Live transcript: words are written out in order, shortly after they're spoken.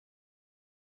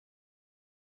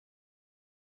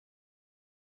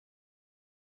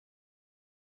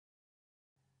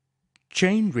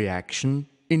Chain reaction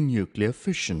in nuclear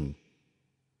fission.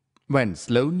 When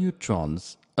slow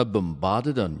neutrons are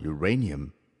bombarded on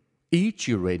uranium, each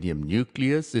uranium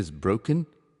nucleus is broken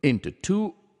into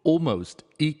two almost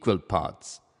equal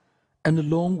parts, and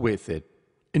along with it,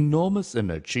 enormous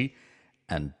energy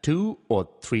and 2 or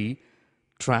 3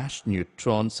 trash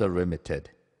neutrons are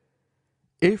emitted.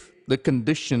 If the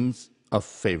conditions are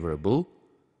favorable,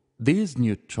 these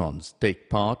neutrons take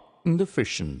part in the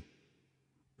fission.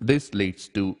 This leads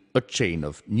to a chain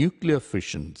of nuclear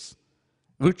fissions,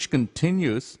 which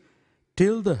continues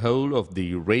till the whole of the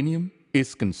uranium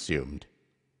is consumed.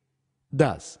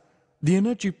 Thus, the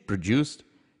energy produced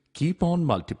keep on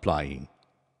multiplying.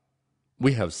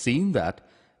 We have seen that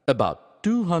about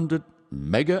 200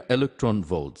 mega electron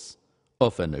volts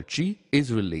of energy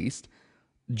is released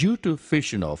due to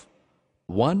fission of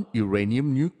one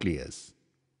uranium nucleus.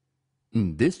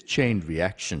 In this chain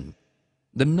reaction,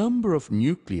 the number of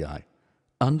nuclei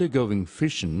undergoing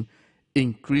fission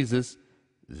increases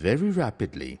very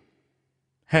rapidly.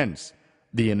 Hence,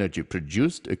 the energy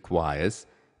produced acquires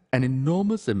an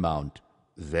enormous amount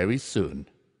very soon.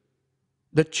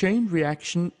 The chain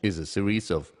reaction is a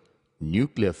series of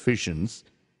nuclear fissions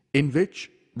in which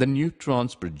the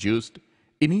neutrons produced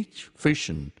in each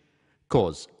fission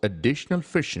cause additional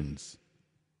fissions.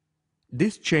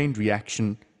 This chain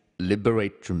reaction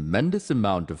liberates tremendous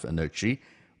amount of energy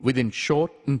within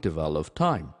short interval of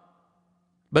time.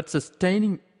 But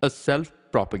sustaining a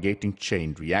self-propagating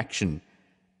chain reaction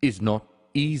is not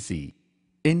easy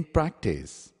in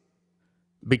practice,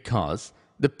 because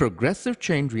the progressive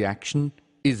chain reaction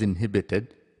is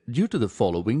inhibited due to the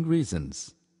following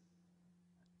reasons.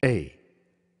 A.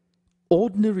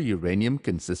 Ordinary uranium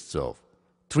consists of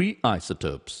 3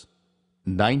 isotopes: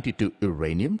 92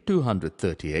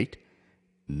 uranium-238,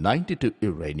 92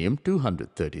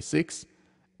 uranium-236,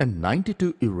 and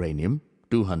 92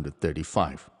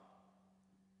 uranium-235.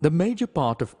 The major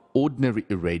part of ordinary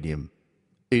uranium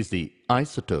is the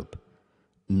isotope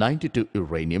 92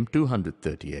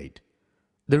 uranium-238.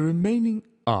 The remaining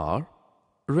are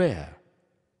rare.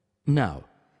 Now,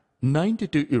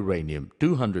 92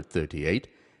 uranium-238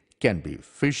 can be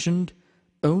fissioned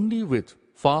only with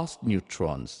fast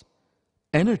neutrons,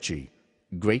 energy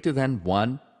greater than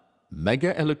 1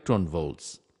 mega electron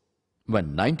volts,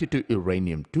 when 92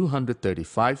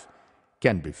 uranium-235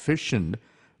 can be fissioned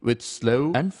with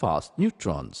slow and fast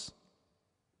neutrons.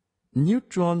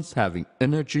 Neutrons having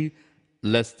energy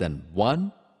less than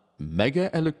 1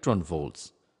 mega electron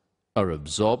volts are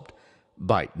absorbed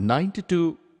by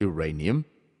 92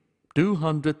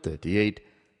 uranium-238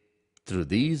 through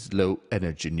these low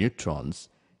energy neutrons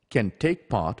can take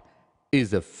part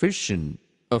is a fission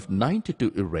of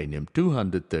 92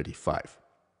 uranium-235.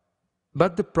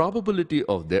 But the probability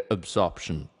of their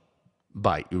absorption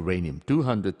by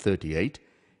uranium-238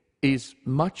 is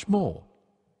much more.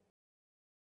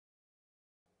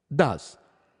 Thus,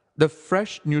 the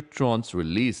fresh neutrons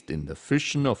released in the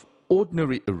fission of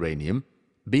ordinary uranium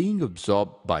being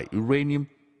absorbed by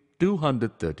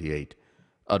uranium-238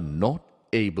 are not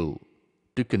able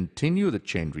to continue the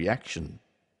chain reaction.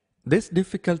 This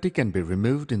difficulty can be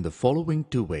removed in the following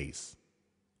 2 ways.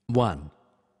 1.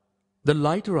 The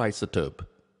lighter isotope,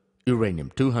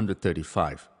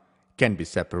 uranium-235, can be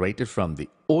separated from the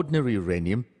ordinary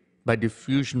uranium by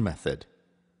diffusion method.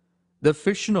 The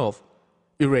fission of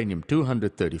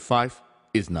uranium-235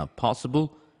 is now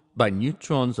possible by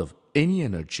neutrons of any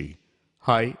energy,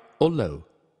 high or low.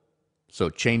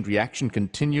 So chain reaction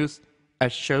continues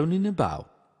as shown in above.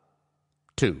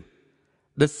 2.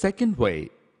 The second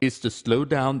way is to slow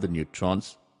down the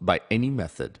neutrons by any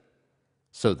method,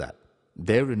 so that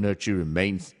their energy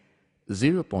remains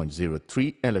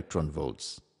 0.03 electron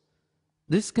volts.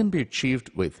 This can be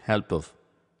achieved with help of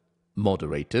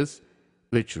moderators,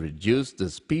 which reduce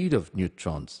the speed of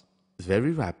neutrons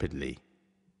very rapidly.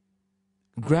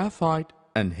 Graphite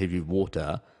and heavy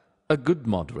water are good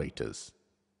moderators.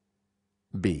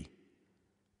 B.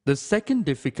 The second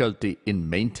difficulty in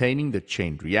maintaining the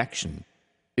chain reaction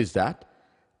is that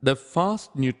the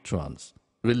fast neutrons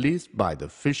released by the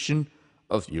fission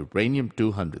of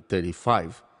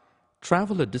uranium-235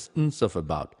 travel a distance of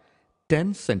about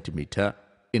 10 centimeters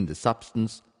in the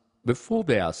substance before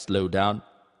they are slowed down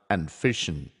and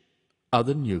fission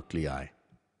other nuclei.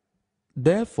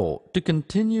 Therefore, to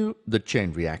continue the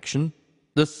chain reaction,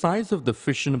 the size of the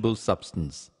fissionable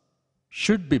substance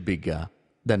should be bigger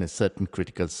than a certain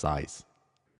critical size.